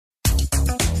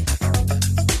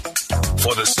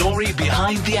For the story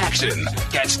behind the action,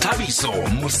 catch Thabiso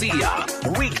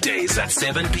Mosia weekdays at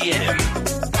 7 p.m.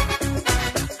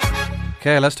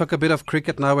 Okay, let's talk a bit of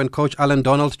cricket now, and Coach Alan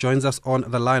Donald joins us on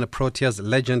the line, a Proteas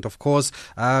legend, of course.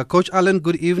 Coach Alan,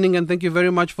 good evening, and thank you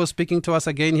very much for speaking to us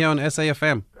again here on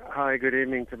SAFM. Hi, good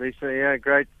evening, Thabiso. Yeah,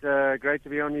 great to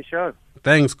be on your show.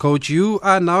 Thanks, Coach. You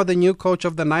are now the new coach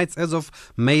of the Knights as of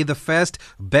May the 1st,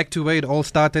 back to where it all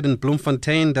started in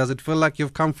Bloemfontein. Does it feel like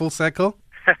you've come full circle?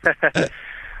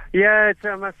 Yeah,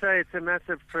 I must say it's a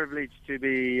massive privilege to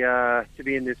be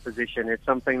in this position. It's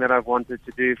something that I've wanted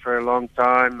to do for a long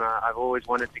time. I've always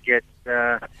wanted to get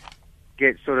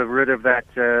sort of rid of that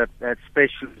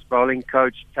specialist bowling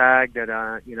coach tag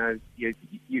that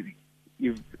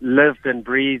you've lived and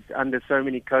breathed under so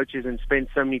many coaches and spent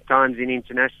so many times in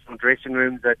international dressing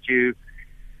rooms that you're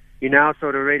now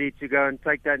sort of ready to go and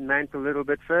take that mantle a little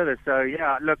bit further. So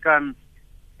yeah, look,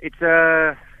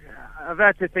 I've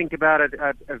had to think about it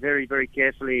very, very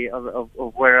carefully of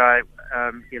where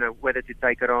whether to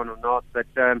take it on or not. But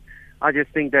I just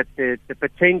think that the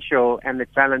potential and the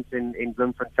talent in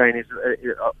Bloemfontein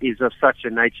is of such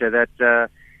a nature that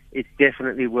it's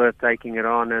definitely worth taking it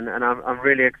on. And I'm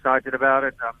really excited about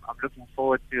it. I'm looking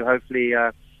forward to hopefully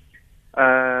a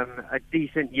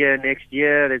decent year next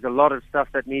year. There's a lot of stuff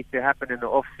that needs to happen in the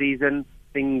off season,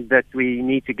 things that we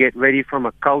need to get ready from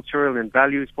a cultural and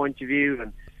values point of view,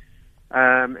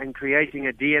 and creating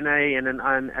a DNA and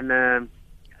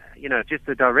just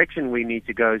the direction we need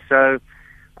to go. So,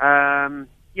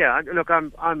 look,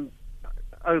 I'm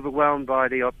overwhelmed by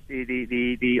the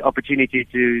opportunity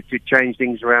to change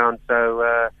things around.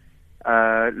 So,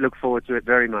 look forward to it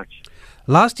very much.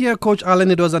 Last year, Coach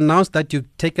Allen, it was announced that you've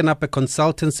taken up a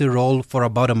consultancy role for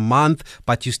about a month,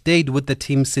 but you stayed with the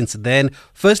team since then.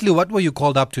 Firstly, what were you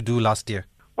called up to do last year?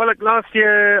 Well, look, last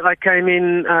year I came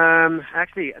in,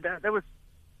 that was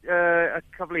a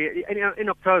couple of years, in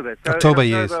October. So October, in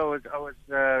yes. I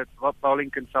was bowling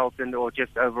consultant or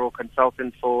just overall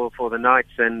consultant for the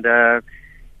Knights. And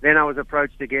then I was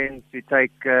approached again to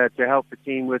help the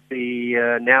team with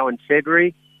the now in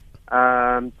February,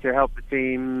 to help the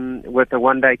team with the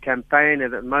one-day campaign.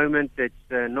 At the moment, it's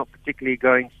not particularly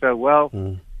going so well.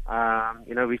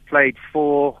 We've played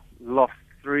 4, lost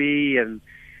 3,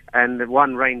 and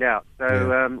one rained out.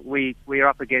 So we're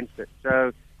up against it.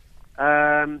 So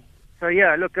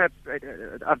look,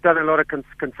 I've done a lot of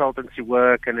consultancy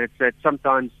work, and it's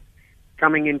sometimes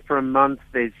coming in for a month.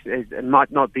 It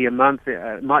might not be a month.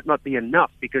 It might not be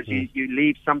enough because you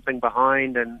leave something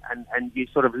behind, and you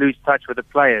sort of lose touch with the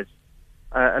players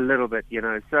a little bit,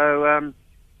 So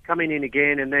coming in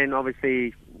again, and then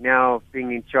obviously now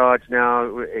being in charge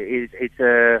now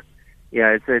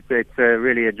it's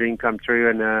really a dream come true,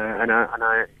 and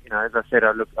I as I said,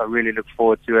 I really look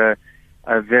forward to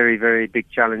a very, very big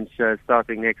challenge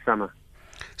starting next summer.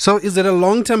 So is it a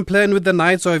long-term plan with the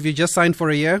Knights, or have you just signed for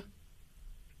a year?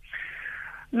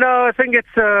 No, I think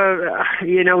it's,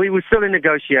 we were still in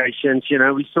negotiations.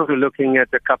 We're sort of looking at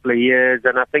a couple of years,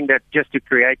 and I think that just to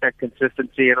create that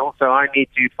consistency, and also I need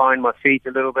to find my feet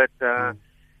a little bit.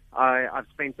 I've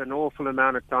spent an awful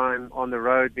amount of time on the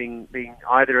road, being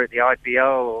either at the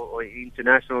IPL or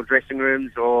international dressing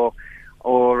rooms, or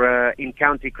in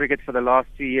county cricket for the last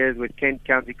 2 years with Kent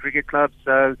County Cricket Club.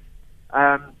 So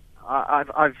I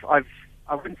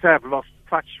wouldn't say I've lost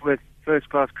touch with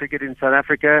first-class cricket in South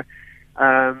Africa.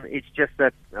 It's just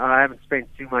that I haven't spent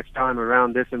too much time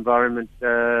around this environment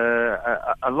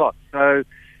a lot. So,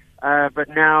 but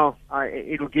now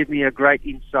it'll give me a great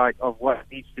insight of what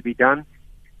needs to be done.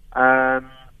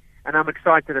 And I'm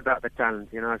excited about the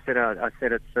talent. I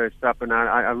said it first up, and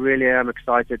I really am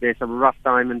excited. There's some rough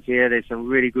diamonds here. There's some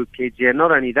really good kids here.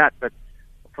 Not only that, but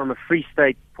from a Free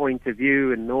State point of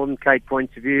view and Northern Cape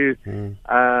point of view,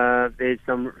 there's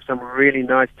some really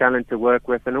nice talent to work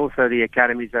with, and also the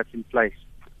academies that's in place.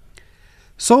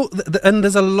 So, and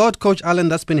there's a lot, Coach Allen,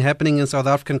 that's been happening in South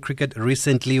African cricket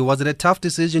recently. Was it a tough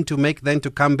decision to make then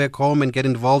to come back home and get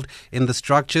involved in the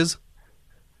structures?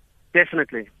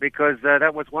 Definitely, because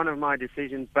that was one of my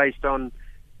decisions based on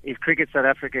if Cricket South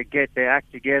Africa get their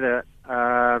act together,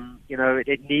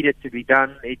 it needed to be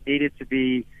done. It needed to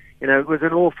be, it was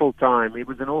an awful time. It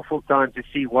was an awful time to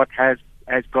see what has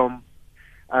gone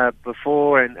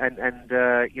before, and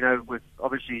with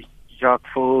obviously Jacques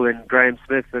Full and Graham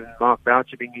Smith and Mark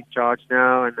Boucher being in charge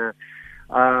now,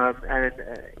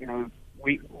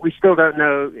 we still don't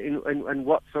know in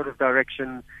what sort of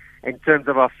direction in terms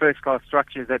of our first-class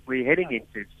structures that we're heading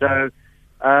into. So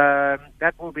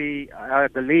that will be, I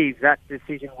believe, that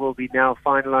decision will be now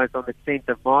finalised on the 10th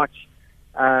of March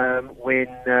when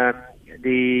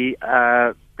the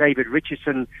David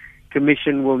Richardson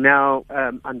commission will now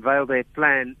unveil their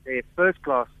plan, their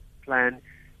first-class plan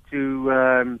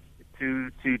to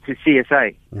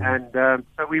CSA, and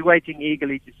so we're waiting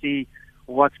eagerly to see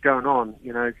what's going on.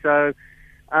 So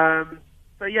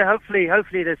yeah, hopefully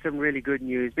there's some really good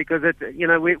news, because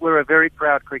we're a very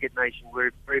proud cricket nation, we're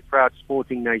a very proud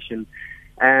sporting nation,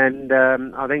 and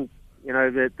I think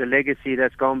the legacy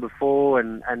that's gone before,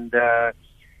 and in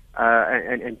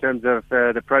terms of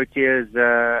the Proteas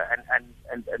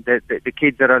and the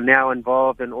kids that are now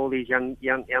involved, and all these young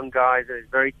guys are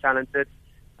very talented.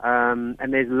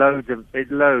 And there's loads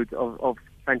of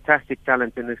fantastic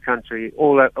talent in this country,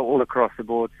 all across the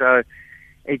board. So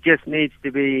it just needs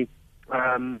to be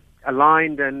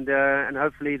aligned, and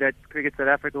hopefully that Cricket South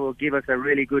Africa will give us a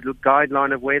really good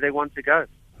guideline of where they want to go.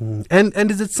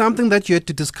 And is it something that you had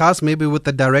to discuss maybe with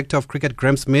the director of cricket,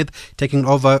 Graeme Smith, taking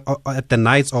over at the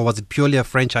Knights, or was it purely a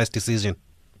franchise decision?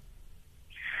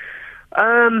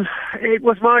 It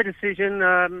was my decision.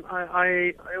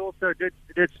 I also did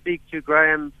speak to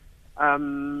Graeme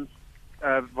via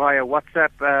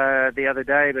WhatsApp the other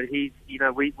day, but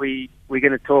we're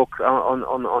going to talk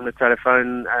on the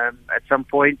telephone at some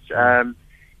point.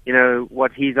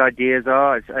 What his ideas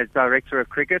are as director of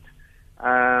cricket.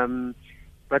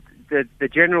 But the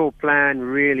general plan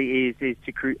really is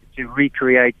to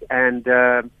recreate and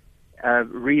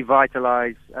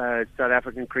revitalize South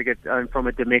African cricket from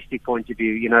a domestic point of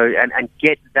view, and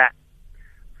get that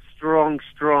strong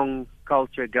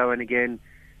culture going again.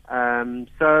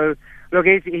 So look,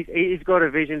 he's got a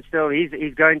vision still.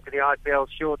 He's going to the IPL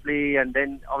shortly, and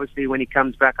then obviously when he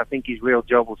comes back, I think his real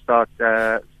job will start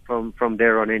from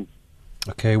there on in.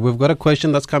 Okay, we've got a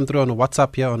question that's come through on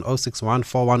WhatsApp here on 061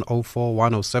 4104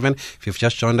 107. If you've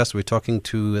just joined us, we're talking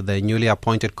to the newly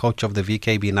appointed coach of the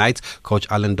VKB Knights, Coach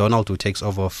Alan Donald, who takes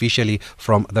over officially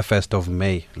from the 1st of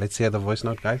May. Let's hear the voice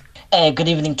note, guys. Good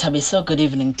evening, Thabiso. Good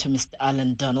evening to Mr.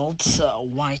 Alan Donald.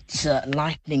 White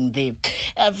Lightning there.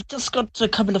 I've just got a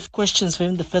couple of questions for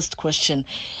him. The first question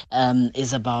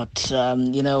is about,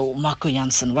 Marco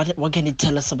Jansen. What can you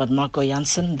tell us about Marco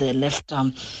Jansen, the left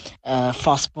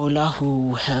fast bowler who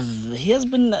he has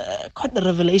been quite the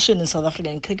revelation in South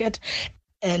African cricket,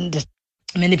 and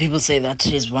many people say that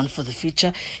he's one for the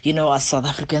future. As South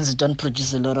Africans don't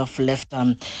produce a lot of left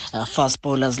fast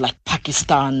bowlers like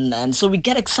Pakistan, and so we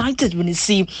get excited when you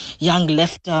see young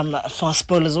left fast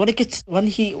bowlers. What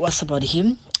about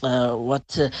him? What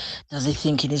does he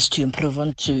think he needs to improve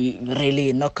on to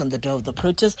really knock on the door of the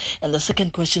Proteas? And the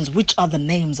second question is, which are the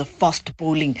names of fast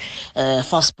bowlers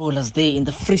there in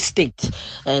the Free State?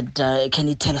 And can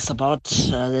you tell us about,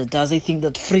 does he think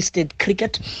that Free State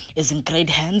cricket is in great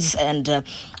hands? And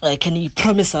can you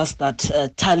promise us that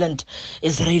talent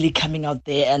is really coming out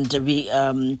there, and we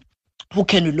who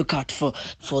can we look out for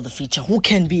the future? Who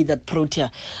can be that Protea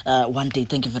one day?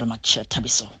 Thank you very much,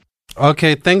 Thabiso.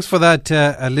 Okay, thanks for that,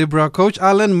 Libra. Coach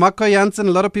Alan, Marco Jansen,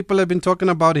 a lot of people have been talking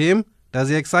about him. Does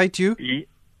he excite you?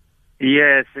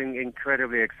 Yes,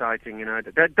 incredibly exciting.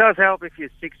 That does help if you're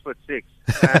 6'6",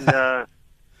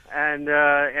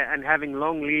 and having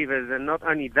long levers, and not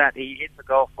only that, he hits the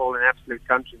golf ball in absolute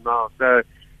country miles. So,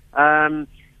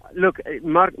 look,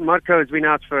 Marco has been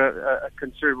out for a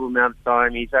considerable amount of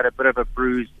time. He's had a bit of a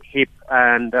bruised hip,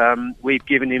 and we've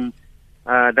given him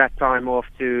that time off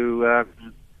to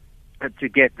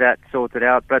get that sorted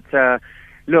out. But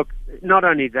look, not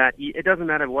only that, it doesn't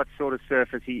matter what sort of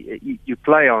surface you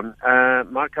play on.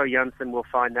 Marco Jansen will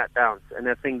find that bounce, and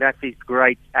I think that's his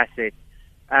great asset.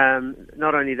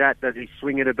 Not only that, does he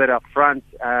swing it a bit up front.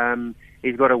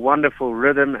 He's got a wonderful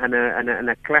rhythm and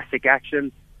a classic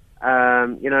action.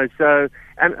 So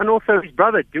and also his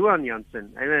brother Duan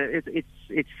Jansen. And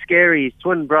it's scary. His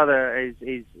twin brother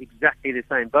is exactly the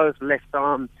same. Both left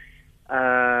arm.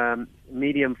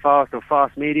 Medium fast or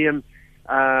fast medium,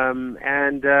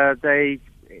 and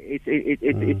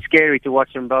it's scary to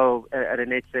watch them bowl at a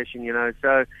net session,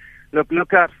 So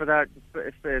look out for that,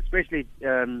 especially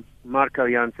Marco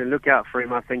Jansen. Look out for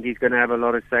him. I think he's going to have a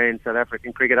lot of say in South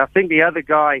African cricket. I think the other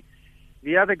guy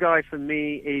for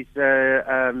me is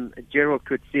Gerald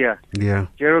Coetzee. Yeah,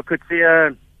 Gerald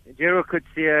Coetzee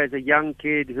is a young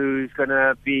kid who's going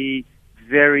to be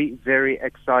very, very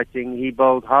exciting. He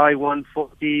bowled high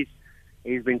 140s.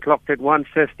 He's been clocked at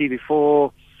 150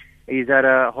 before. He's had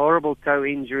a horrible toe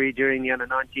injury during the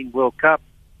Under-19 World Cup.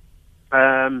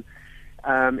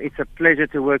 It's a pleasure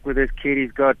to work with this kid.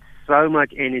 He's got so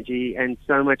much energy and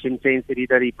so much intensity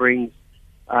that he brings.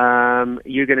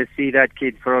 You're going to see that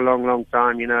kid for a long, long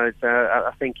time. So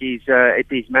I think if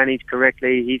he's managed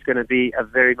correctly, he's going to be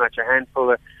very much a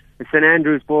handful. A St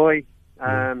Andrews boy.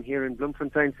 Here in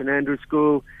Bloemfontein, St Andrews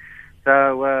School.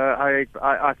 So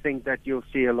I think that you'll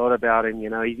see a lot about him.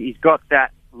 He's got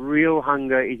that real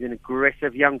hunger. He's an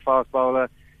aggressive young fast bowler.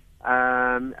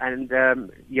 Mark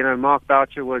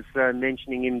Boucher was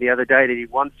mentioning him the other day that he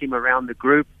wants him around the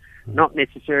group, not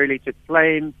necessarily to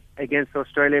play him against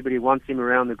Australia, but he wants him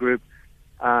around the group.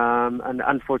 And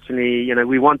unfortunately,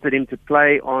 we wanted him to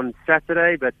play on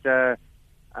Saturday, but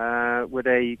with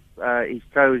his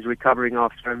toes recovering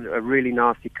after a really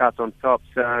nasty cut on top.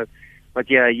 So, but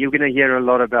yeah, you're going to hear a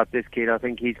lot about this kid. I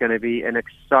think he's going to be an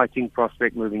exciting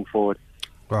prospect moving forward.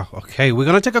 Well, okay, we're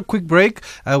going to take a quick break.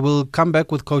 We'll come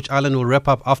back with Coach Allen. We'll wrap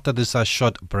up after this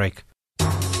short break.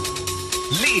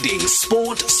 Leading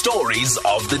sport stories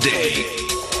of the day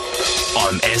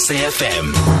on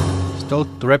SAFM. Still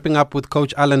wrapping up with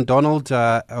Coach Alan Donald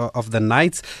of the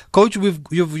Knights. Coach,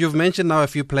 you've mentioned now a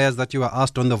few players that you were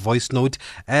asked on the voice note.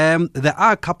 There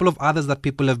are a couple of others that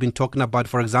people have been talking about.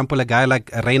 For example, a guy like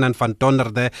Renan van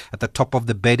Tonder there at the top of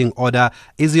the batting order.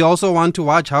 Is he also one to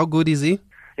watch? How good is he?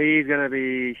 He's going to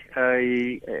be.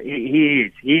 He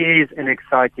is an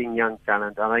exciting young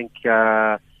talent. I think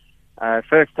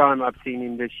first time I've seen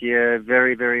him this year.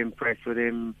 Very, very impressed with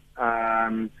him.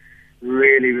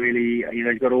 Really,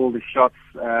 he's got all the shots.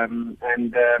 I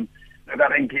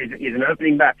think he's an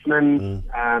opening batsman,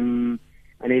 and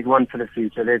he's one for the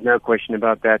future. There's no question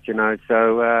about that.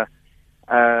 So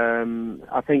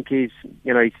I think he's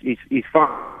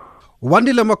fine.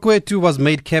 Wandile Makwetu was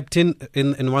made captain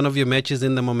in one of your matches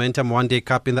in the Momentum One Day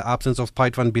Cup in the absence of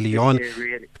Pite van Billion. Yeah,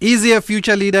 really. Is he a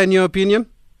future leader in your opinion?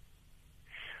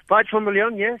 Pite van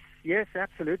Billion, yes,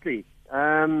 absolutely.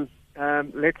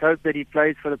 Let's hope that he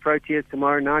plays for the Proteas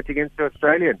tomorrow night against the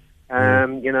Australians.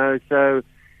 So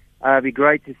it'd be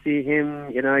great to see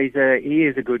him. He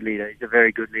is a good leader. He's a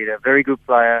very good leader, very good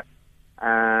player.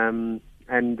 I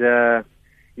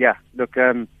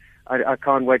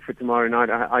can't wait for tomorrow night.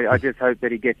 I just hope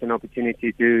that he gets an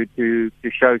opportunity to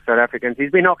show South Africans.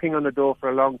 He's been knocking on the door for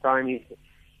a long time. He's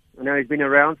been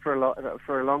around for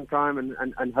a long time,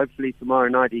 and hopefully tomorrow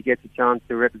night he gets a chance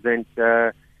to represent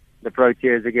the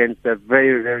Proteas against a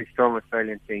very, very strong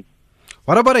Australian team.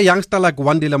 What about a youngster like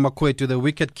Wandile Makwetu, the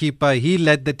wicket keeper? He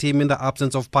led the team in the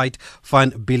absence of Pite van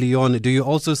Billion. Do you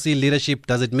also see leadership?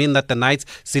 Does it mean that the Knights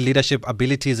see leadership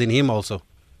abilities in him also?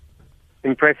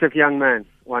 Impressive young man,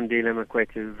 Wandile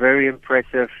Makwetu. Very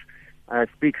impressive.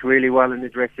 Speaks really well in the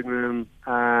dressing room.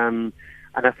 And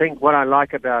I think what I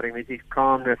like about him is his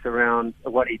calmness around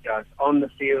what he does on the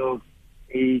field.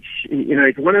 He's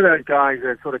one of those guys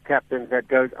that sort of captains that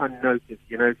goes unnoticed.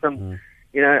 As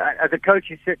a coach,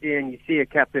 you sit there and you see a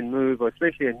captain move, or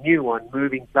especially a new one,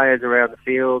 moving players around the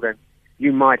field, and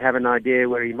you might have an idea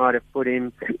where he might have put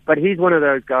him. But he's one of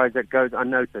those guys that goes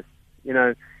unnoticed.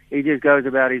 He just goes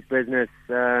about his business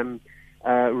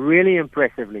really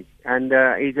impressively, and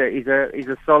he's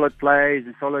a solid player. He's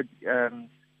a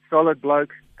solid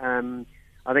bloke. I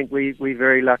think we're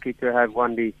very lucky to have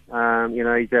Wandi.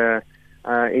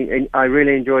 I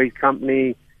really enjoy his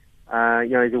company.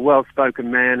 He's a well-spoken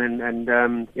man, and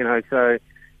so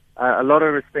a lot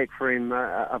of respect for him.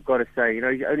 I've got to say,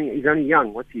 he's only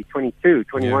young. What's he? 22,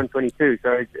 21, yeah. 22.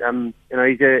 So he's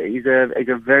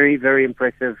a very, very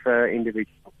impressive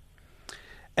individual.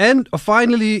 And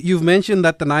finally, you've mentioned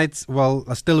that the Knights,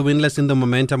 are still winless in the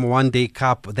Momentum One Day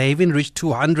Cup. They even reached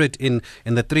 200 in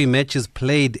the 3 matches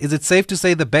played. Is it safe to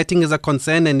say the batting is a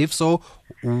concern? And if so,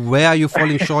 where are you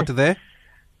falling short there?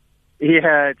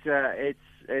 Yeah, it's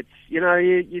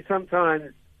you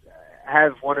sometimes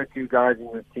have one or two guys in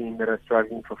the team that are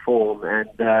struggling for form, and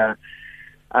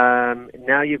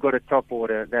now you've got a top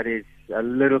order that is a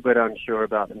little bit unsure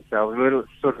about themselves, a little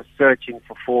sort of searching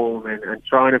for form and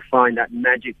trying to find that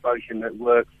magic potion that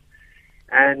works.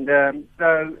 And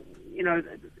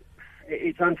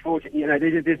it's unfortunate.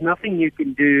 There's nothing you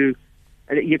can do.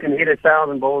 You can hit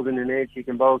 1,000 balls in an edge. You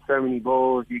can bowl so many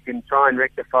balls. You can try and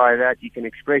rectify that. You can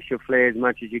express your flair as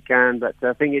much as you can. But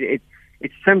I think it's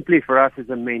simply for us as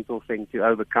a mental thing to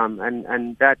overcome.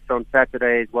 And that's on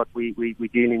Saturday is what we're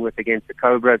dealing with against the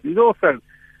Cobras, who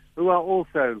are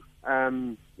also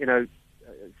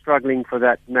struggling for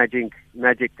that magic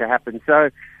to happen. So,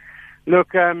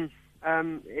 look,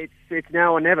 it's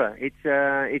now or never.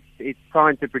 It's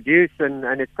time to produce,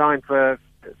 and it's time for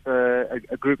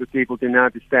a group of people to now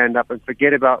to stand up and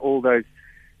forget about all those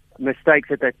mistakes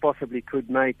that they possibly could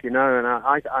make, and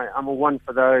I'm a one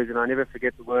for those, and I never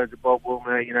forget the words of Bob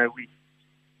Wilmer. He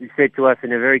said to us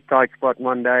in a very tight spot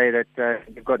one day that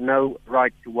you've got no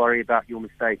right to worry about your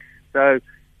mistakes. So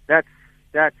that's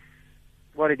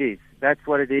what it is. That's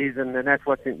what it is, and that's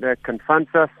what that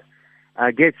confronts us.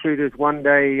 Get through this one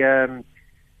day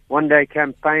one-day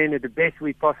campaign at the best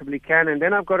we possibly can, and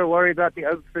then I've got to worry about the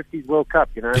over-50s World Cup,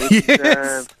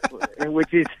 Yes.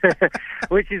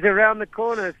 which is around the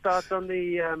corner. It starts on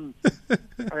the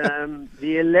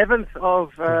 11th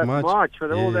of March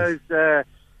for all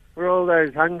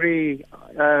those hungry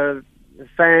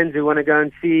fans who want to go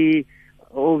and see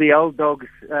all the old dogs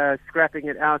scrapping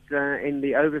it out in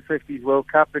the over-50s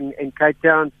World Cup in Cape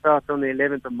Town. Starts on the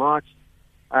 11th of March.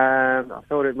 I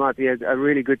thought it might be a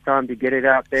really good time to get it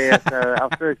out there. So our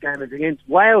first game is against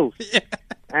Wales. Yeah.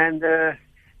 And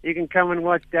you can come and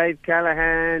watch Dave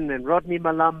Callahan and Rodney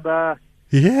Malamba.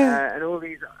 Yeah. And all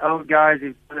these old guys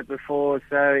who've done it before.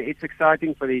 So it's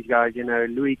exciting for these guys,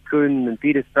 Louis Kuhn and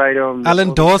Peter Strydom.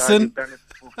 Alan Dawson.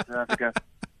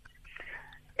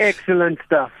 Excellent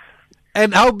stuff.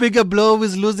 And how big a blow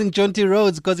is losing Jonty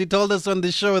Rhodes, because he told us on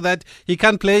the show that he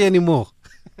can't play anymore.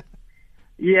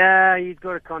 Yeah, he's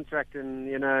got a contract, and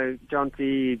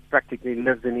Jonty practically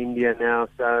lives in India now,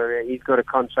 so he's got a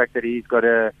contract that he's got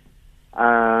to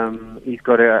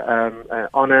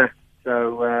honour.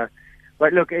 So,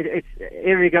 but look,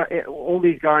 all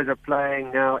these guys are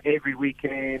playing now every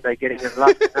weekend. They're getting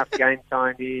enough game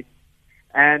time in,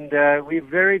 and we're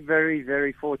very, very,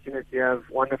 very fortunate to have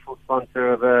wonderful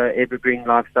sponsor of Evergreen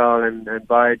Lifestyle and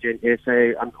Biogen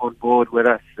SA on board with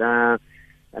us. So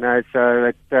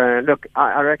look,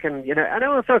 I reckon, and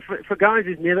also for guys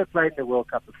who've never played in the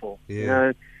World Cup before,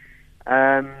 it's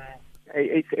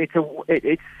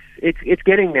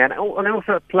getting there, and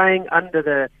also playing under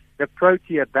the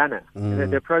Protea banner,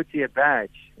 the Protea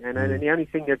badge, and the only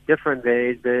thing that's different there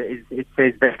is it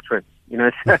says veteran,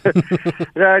 So,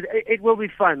 it will be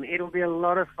fun. It'll be a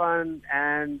lot of fun,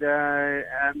 and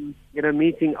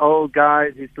meeting old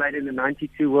guys who's played in the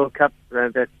 '92 World Cup.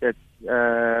 That's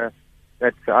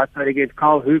I played against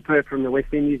Carl Hooper from the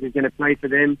West Indies, who's going to play for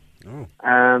them. Oh.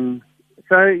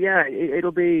 So yeah,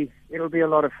 it'll be a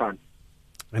lot of fun.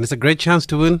 And it's a great chance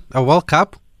to win a World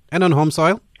Cup and on home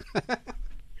soil.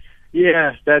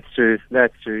 Yeah, that's true.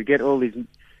 That's true. Get all these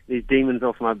demons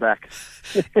off my back.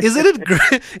 Isn't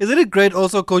it great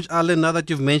also, Coach Allen, now that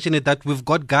you've mentioned it, that we've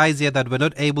got guys here that were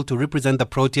not able to represent the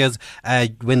Proteas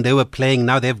when they were playing.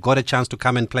 Now they've got a chance to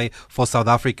come and play for South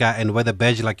Africa and wear the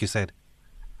badge, like you said.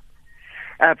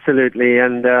 Absolutely,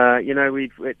 and there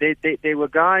were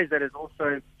guys that has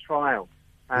also trialed.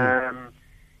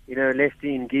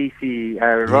 Lefty Ngisi,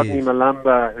 Rodney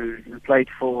Malamba, who played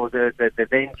for the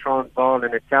then Transvaal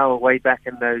and Natal way back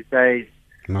in those days.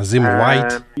 Nazim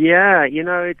White. Yeah,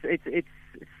 it's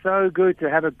so good to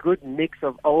have a good mix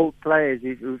of old players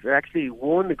who've actually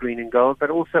worn the green and gold,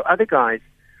 but also other guys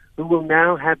who will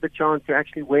now have the chance to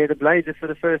actually wear the Blazers for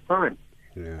the first time.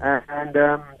 Yeah.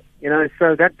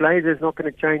 So that blazer is not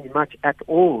going to change much at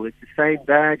all. It's the same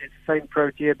badge, it's the same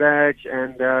Protea badge,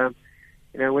 and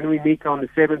when we meet on the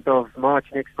 7th of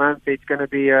March next month, it's going to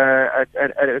be a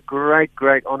great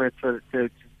honour for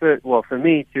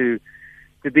me to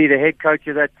be the head coach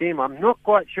of that team. I'm not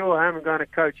quite sure how I'm going to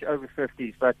coach over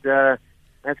 50s, but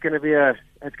that's going to be a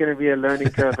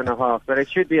learning curve and a half. But it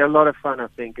should be a lot of fun, I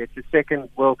think. It's the second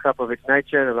World Cup of its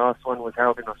nature. The last one was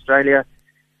held in Australia.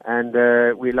 And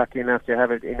we're lucky enough to have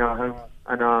it in our home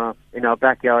and in our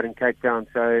backyard in Cape Town.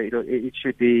 So it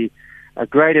should be a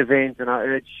great event, and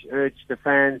I urge the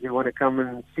fans who want to come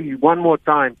and see one more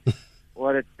time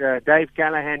what Dave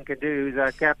Callahan can do, who's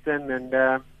our captain,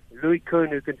 and Louis Kuhn,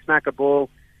 who can smack a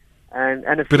ball, and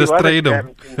a few others we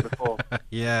haven't seen before.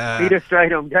 Yeah, Peter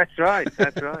Strydom, that's right.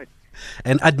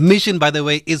 And admission, by the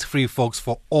way, is free, folks,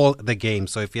 for all the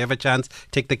games. So if you have a chance,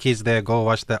 take the kids there, go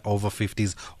watch the Over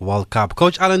 50s World Cup.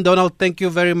 Coach Allen Donald, thank you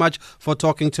very much for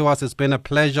talking to us. It's been a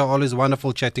pleasure, always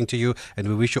wonderful chatting to you, and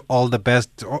we wish you all the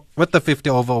best with the 50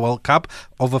 Over World Cup,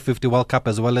 Over 50 World Cup,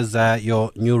 as well as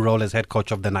your new role as head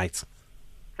coach of the Knights.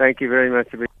 Thank you very much.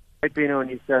 Great being on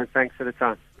you, sir. Thanks for the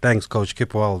time. Thanks, Coach.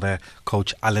 Keep well there.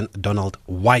 Coach Allen Donald,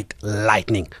 White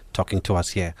Lightning, talking to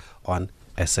us here on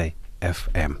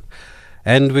SAFM.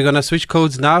 And we're going to switch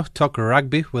codes now, talk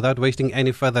rugby without wasting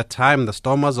any further time. The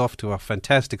Stormers off to a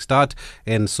fantastic start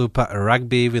in Super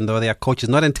Rugby, even though their coach is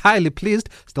not entirely pleased.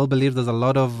 Still believes there's a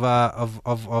lot of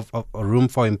room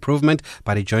for improvement.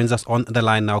 But he joins us on the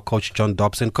line now, Coach John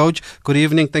Dobson. Coach, good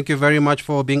evening. Thank you very much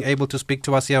for being able to speak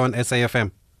to us here on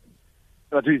SAFM.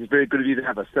 It's very good of you to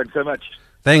have us. Thanks so much.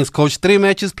 Thanks, Coach. 3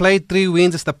 matches played, 3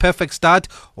 wins. It's the perfect start.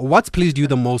 What's pleased you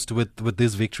the most with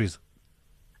these victories?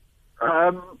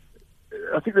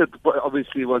 I think that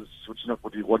obviously was, which is not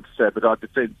what you want to say, but our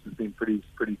defence has been pretty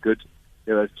good.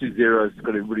 Those 2-0s got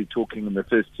everybody talking in the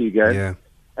first 2 games. Yeah.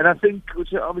 And I think,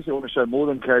 which obviously I want to show more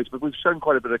than character, but we've shown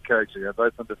quite a bit of character,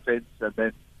 both on defence and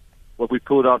then what we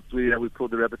pulled out. We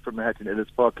pulled the rabbit from the hat in Ellis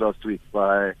Park last week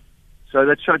by So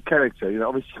that showed character.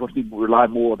 Obviously you want to rely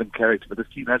more on character, but this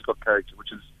team has got character,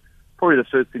 which is probably the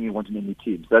first thing you want in any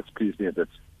team. So that's pleased me a bit.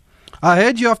 I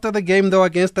heard you after the game, though,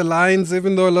 against the Lions,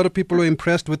 even though a lot of people were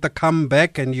impressed with the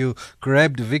comeback and you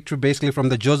grabbed victory basically from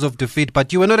the jaws of defeat,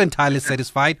 but you were not entirely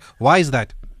satisfied. Why is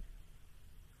that?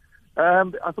 I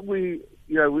thought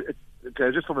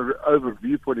just from an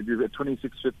overview point of view, at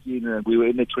 26-15, we were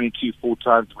in there 22 4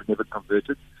 times, we never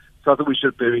converted. So I thought we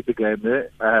should have buried the game there.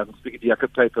 Speaking to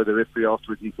Jakob Paper, the referee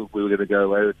afterwards, he thought we were going to go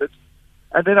away with it.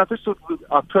 And then I just thought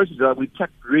our process, we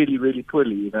tacked really, really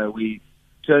poorly. We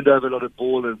turned over a lot of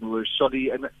ball and we were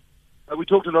shoddy. And we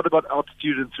talked a lot about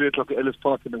altitude and 3 o'clock at Ellis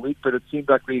Park in the week, but it seemed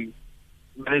like we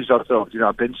managed ourselves.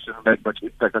 Our bench didn't make much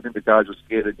impact. I think the guys were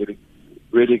scared of getting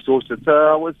really exhausted.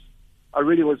 So I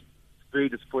really was very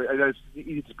disappointed. I know it's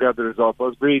easy to grab the result, but I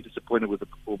was very disappointed with the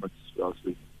performance last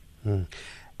week.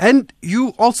 And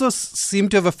you also seem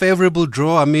to have a favourable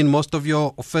draw. I mean, most of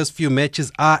your first few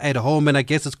matches are at home, and I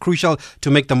guess it's crucial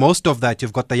to make the most of that.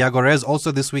 You've got the Jaguars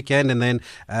also this weekend, and then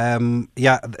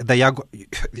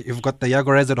you've got the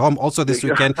Jaguars at home also this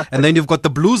weekend, and then you've got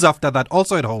the Blues after that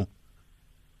also at home.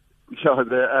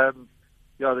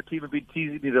 The team have been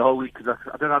teasing me the whole week because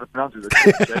I don't know how to pronounce it.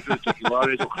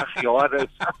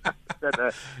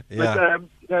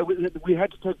 We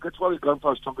had to take. That's why we've gone for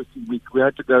our strongest team week. We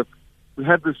had to go. We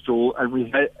had this draw, and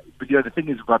the thing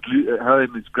is about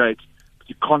home is great, but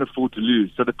you can't afford to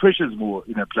lose. So the pressure is more,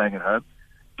 playing at home.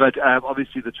 But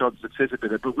obviously the chance of success are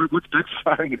better. But what's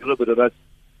backfiring a little bit of us,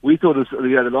 we thought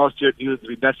the last year at Newlands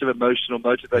would be massive emotional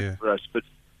motivation for us. But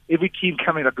every team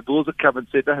coming, like the Bulls have come and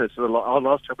said, no, so our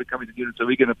last time we're coming to Newlands, so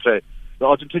we're going to play. The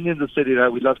Argentinians have said,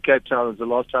 we love Cape Town, it's the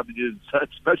last time in Newlands. So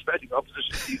it's motivating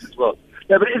opposition teams as well.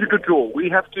 Yeah, but it is a good draw.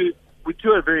 We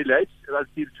tour very late. I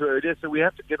see the tour earlier, so we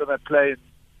have to get on that plane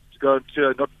to go on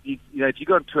tour. If you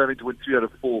go on tour having to win 3 out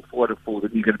of 4, 4 out of 4,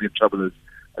 then you're going to be in trouble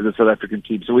as a South African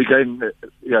team. So we're going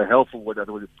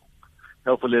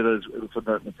hell for leather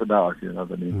for now, if you know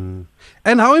what I mean.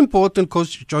 And how important,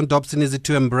 Coach John Dobson, is it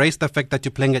to embrace the fact that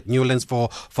you're playing at Newlands for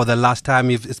the last time?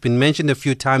 It's been mentioned a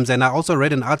few times, and I also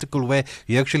read an article where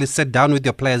you actually sat down with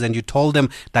your players and you told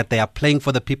them that they are playing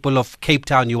for the people of Cape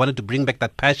Town. You wanted to bring back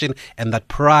that passion and that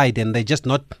pride, and they're just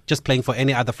not just playing for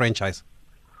any other franchise.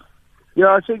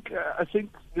 Yeah, I think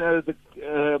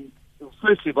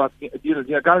firstly about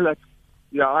a guy like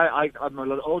I'm a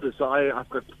lot older, so I've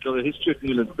got a history at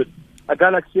Newlands, but a guy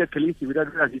like Sia Khaleesi, we don't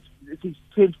realize it's his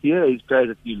 10th year he's played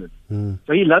at Newlands.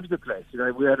 So he loves the place.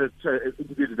 We had an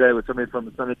interview today with somebody from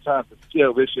the Sunday Times, and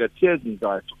Sia had tears in his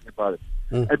eyes talking about it.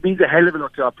 It means a hell of a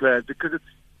lot to our players because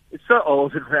it's so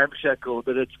old and ramshackle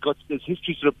that there's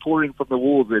history sort of pouring from the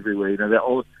walls everywhere. They're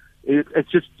all.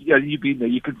 It's just, you've been there,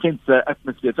 you can sense the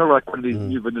atmosphere. It's not like one of these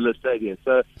new vanilla stadiums.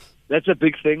 So that's a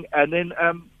big thing. And then,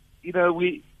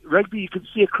 rugby, you can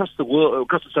see across the world,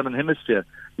 across the Southern Hemisphere,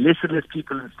 less and less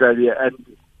people in Australia. And,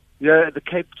 the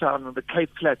Cape Town and the Cape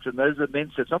Flats, and those are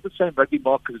immense. It's not the same rugby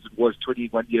market as it was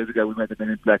 21 years ago when we made the Men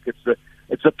in Black. It's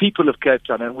the people of Cape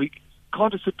Town. And we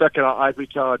can't just sit back in our ivory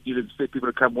tower and expect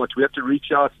people to come watch. We have to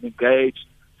reach out and engage.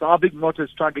 So our big motto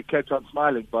is try and get Cape Town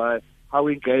smiling by how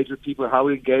we engage with people, how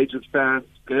we engage with fans,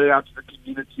 go out to the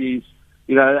communities,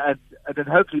 and then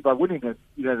hopefully by winning it,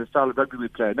 the style of rugby we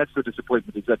play. And that's the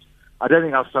disappointment, is that I don't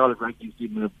think our style of rugby is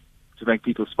been to make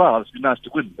people smile. It's been nice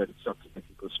to win, but it's not to make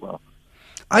people smile.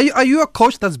 Are you a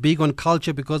coach that's big on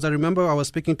culture? Because I remember I was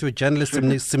speaking to a journalist,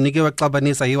 Simnikiwe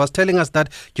Xabanisa. He was telling us that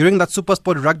during that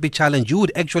SuperSport Rugby Challenge, you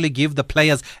would actually give the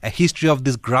players a history of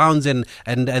these grounds and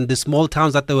the small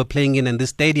towns that they were playing in and the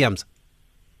stadiums.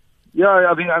 Yeah,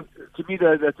 I mean, to me,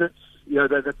 that's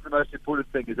the most important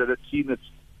thing, is that a team that's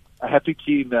a happy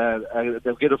team,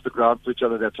 they'll get off the ground for each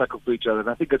other, they'll tackle for each other, and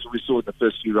I think that's what we saw in the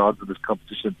first few rounds of this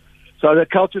competition. So the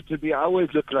culture, to me, I always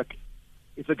look like,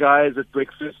 if the guys at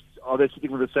breakfast, are they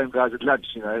sitting with the same guys at lunch,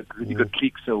 because you've got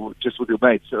cliques or just with your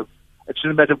mates. So it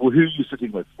shouldn't matter who you're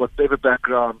sitting with, whatever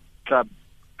background, club,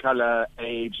 colour,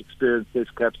 age, experience,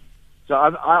 best caps. So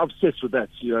I'm obsessed with that.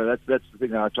 That's the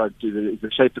thing I try to do, is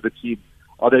the shape of the team.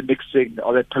 Are they mixing?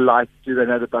 Are they polite? Do they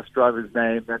know the bus driver's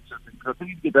name? That sort of thing. So I think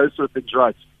you can get those sort of things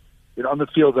right. On the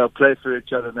field, they'll play for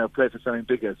each other and they'll play for something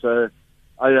bigger. So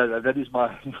that is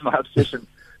my obsession.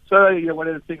 So one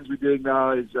of the things we're doing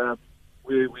now is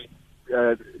we're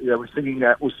singing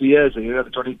Usieza, the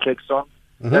Johnny Clegg song.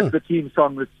 That's the team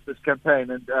song this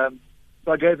campaign. And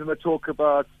so I gave him a talk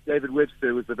about David Webster,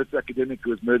 who was the Wits academic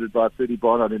who was murdered by Freddie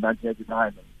Barnard in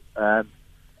 1989.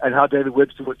 And how David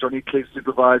Webster was Johnny Clegg's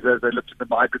supervisor. They looked at the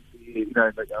migrants, the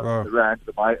RAND,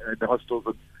 the hostels.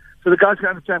 And so the guys can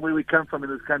understand where we come from in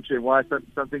this country and why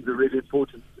some things are really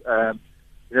important.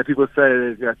 People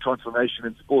say there's transformation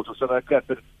in sport or something like that,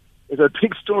 but there's a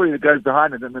big story that goes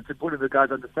behind it, and it's important that the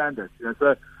guys understand it.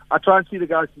 So I try and see the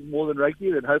guys as more than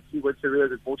rugby, and hopefully once they realize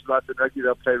there's more to life than rugby,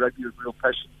 they'll play rugby with real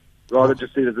passion, rather than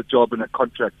just see it as a job and a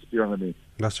contract, if you know what I mean.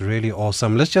 That's really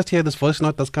awesome. Let's just hear this voice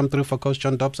note that's come through for Coach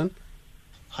John Dobson.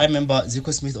 Hi, member.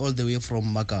 Zico Smith all the way from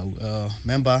Macau.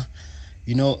 Member,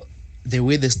 the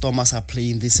way the Stormers are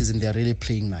playing this season, they're really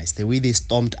playing nice. The way they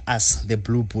stormed us, the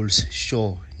Blue Bulls,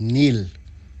 sure, 0.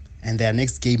 And their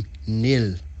next game,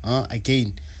 0.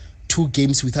 Again, 2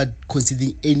 games without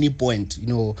conceding any point.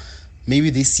 Maybe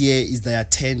this year is their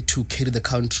turn to carry the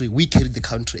country. We carried the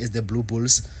country as the Blue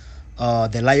Bulls.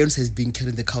 The Lions has been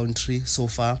carrying the country so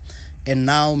far. And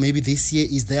now maybe this year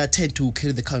is their turn to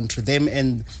carry the country, them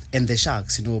and the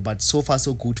Sharks, But so far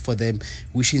so good for them.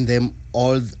 Wishing them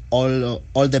all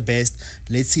the best.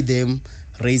 Let's see them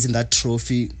raising that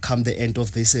trophy come the end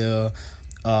of this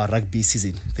rugby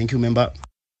season. Thank you, member.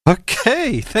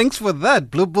 Okay, thanks for that.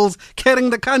 Blue Bulls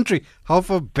carrying the country. How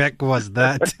far back was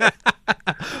that?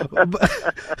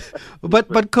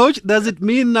 but Coach, does it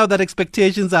mean now that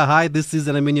expectations are high this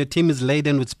season? I mean, your team is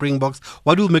laden with Springboks.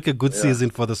 What will make a good season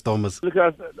for the Stormers? Look,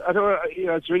 I don't.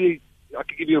 It's really. I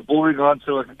can give you a boring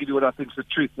answer. I can give you what I think is the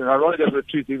truth, and I rather go for the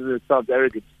truth, even though it sounds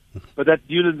arrogant. But that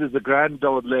Newlands is the grand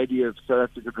old lady of South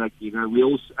African rugby. We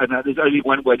all, and there's only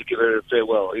one way to give her a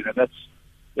farewell. That's.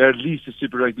 At least a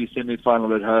Super Rugby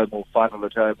semi-final at home or final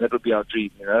at home. That would be our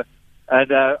dream,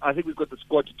 And I think we've got the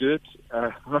squad to do it.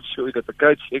 I'm not sure we've got the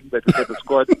coaching, but we've got the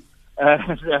squad.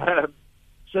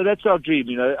 So that's our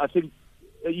dream, I think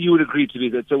you would agree to me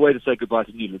that it's a way to say goodbye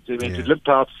to Newlands. To limp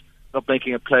out, not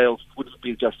making a playoff wouldn't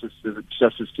be justice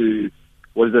to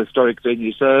what is a historic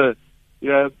venue. So,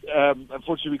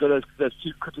 unfortunately, we got those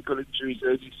 2 critical injuries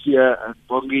early this year, and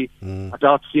Bongi. I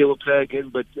doubt Sia will play again,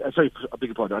 but I beg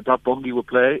your pardon. I doubt Bongi will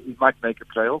play. He might make a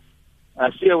playoff.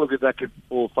 Sia will be back in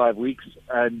 4 or 5 weeks,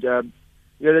 and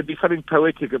there'd be something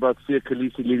poetic about Sia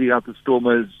Khaleesi leading out the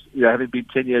Stormers. Having been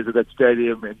 10 years at that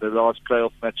stadium in the last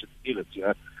playoff match at Newlands.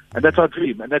 And that's our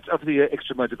dream, and that's obviously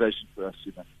extra motivation for us.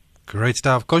 Great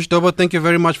stuff, Coach Dobo. Thank you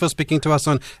very much for speaking to us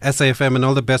on SAFM, and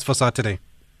all the best for Saturday.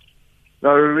 No,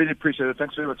 I really appreciate it.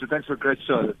 Thanks very much. And thanks for a great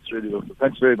show. It's really awesome.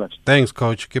 Thanks very much. Thanks,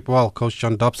 Coach. Keep well. Coach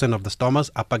John Dobson of the Stormers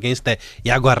up against the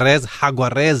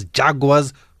Jaguares,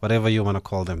 Jaguars, whatever you want to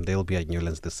call them. They'll be at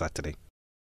Newlands this Saturday.